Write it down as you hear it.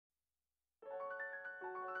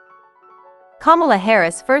Kamala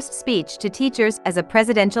Harris' first speech to teachers as a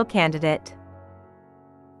presidential candidate.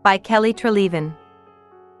 By Kelly Treleaven.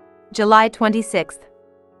 July 26,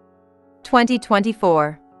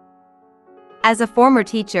 2024. As a former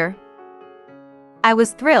teacher, I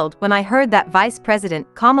was thrilled when I heard that Vice President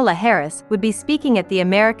Kamala Harris would be speaking at the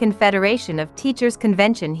American Federation of Teachers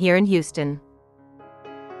Convention here in Houston.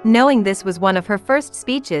 Knowing this was one of her first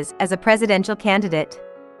speeches as a presidential candidate,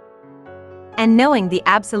 and knowing the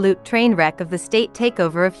absolute train wreck of the state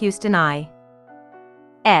takeover of Houston I.S.D.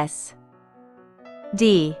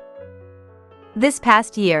 this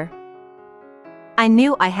past year, I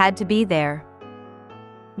knew I had to be there.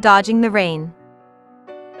 Dodging the rain,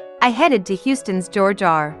 I headed to Houston's George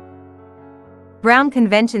R. Brown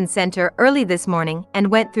Convention Center early this morning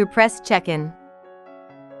and went through press check-in.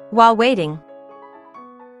 While waiting,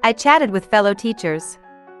 I chatted with fellow teachers,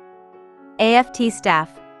 AFT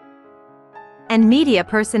staff, and media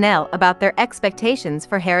personnel about their expectations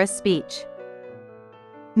for Harris' speech.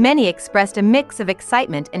 Many expressed a mix of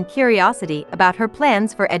excitement and curiosity about her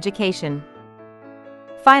plans for education.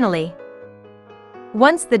 Finally,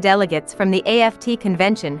 once the delegates from the AFT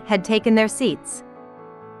convention had taken their seats,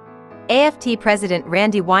 AFT President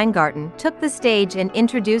Randi Weingarten took the stage and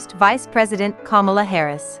introduced Vice President Kamala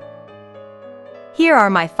Harris. Here are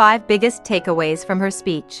my 5 biggest takeaways from her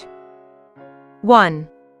speech. 1.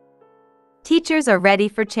 Teachers are ready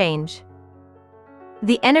for change.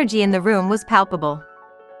 The energy in the room was palpable.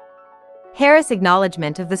 Harris'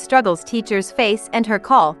 acknowledgement of the struggles teachers face and her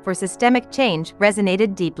call for systemic change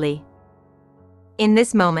resonated deeply. In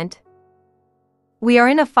this moment, we are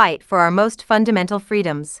in a fight for our most fundamental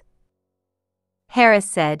freedoms, Harris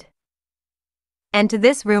said. And to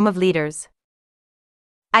this room of leaders,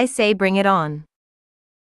 I say bring it on.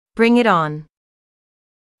 Bring it on.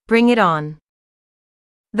 Bring it on.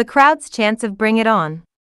 The crowd's chants of bring it on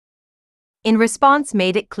in response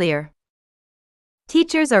made it clear.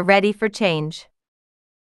 Teachers are ready for change.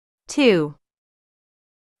 2.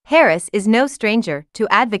 Harris is no stranger to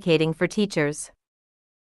advocating for teachers.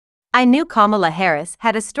 I knew Kamala Harris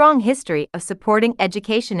had a strong history of supporting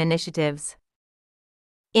education initiatives.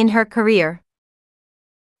 In her career,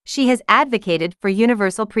 she has advocated for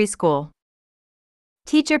universal preschool,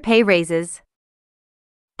 teacher pay raises,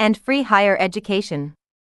 and free higher education.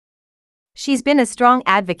 She's been a strong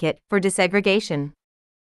advocate for desegregation,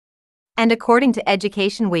 and according to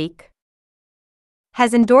Education Week,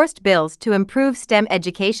 has endorsed bills to improve STEM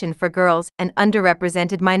education for girls and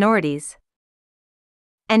underrepresented minorities,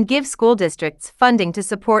 and give school districts funding to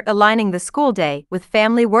support aligning the school day with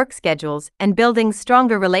family work schedules and building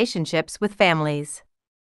stronger relationships with families.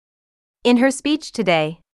 In her speech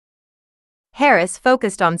today, Harris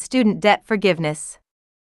focused on student debt forgiveness,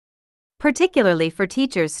 particularly for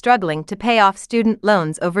teachers struggling to pay off student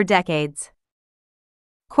loans over decades.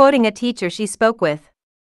 Quoting a teacher she spoke with,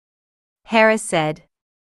 Harris said,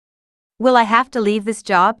 "Will I have to leave this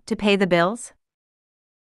job to pay the bills?"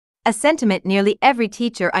 A sentiment nearly every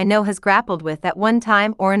teacher I know has grappled with at one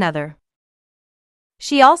time or another.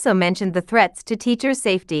 She also mentioned the threats to teachers'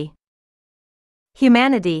 safety,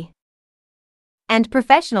 humanity, and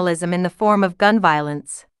professionalism in the form of gun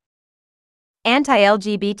violence,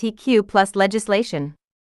 anti-LGBTQ+ legislation,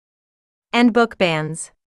 and book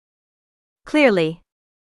bans. Clearly,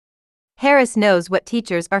 Harris knows what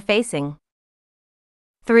teachers are facing.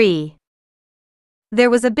 3.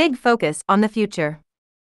 There was a big focus on the future.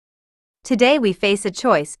 Today we face a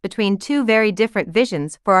choice between 2 very different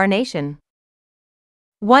visions for our nation.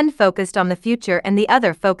 One focused on the future and the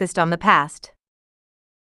other focused on the past,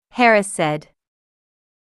 Harris said.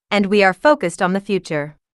 And we are focused on the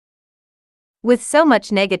future. With so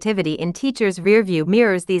much negativity in teachers' rearview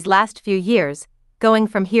mirrors these last few years, going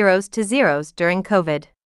from heroes to zeros during COVID.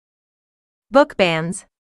 Book bans,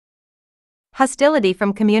 hostility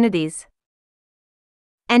from communities,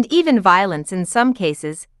 and even violence in some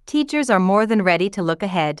cases, teachers are more than ready to look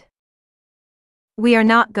ahead. We are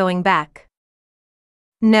not going back.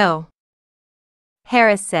 No,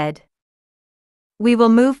 Harris said. We will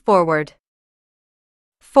move forward.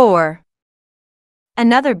 4.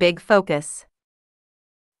 Another big focus: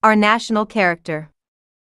 our national character.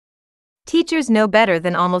 Teachers know better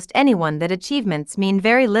than almost anyone that achievements mean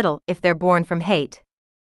very little if they're born from hate,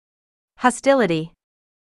 hostility,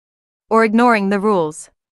 or ignoring the rules.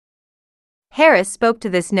 Harris spoke to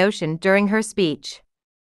this notion during her speech.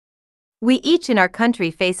 We each in our country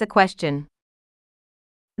face a question.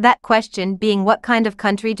 That question being, what kind of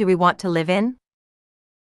country do we want to live in?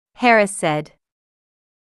 Harris said,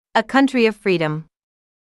 a country of freedom,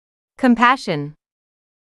 compassion,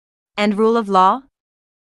 and rule of law?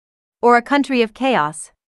 Or a country of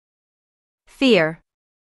chaos, fear,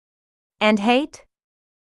 and hate?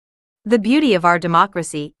 The beauty of our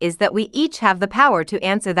democracy is that we each have the power to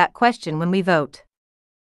answer that question when we vote.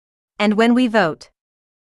 And when we vote,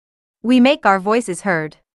 we make our voices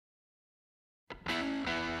heard.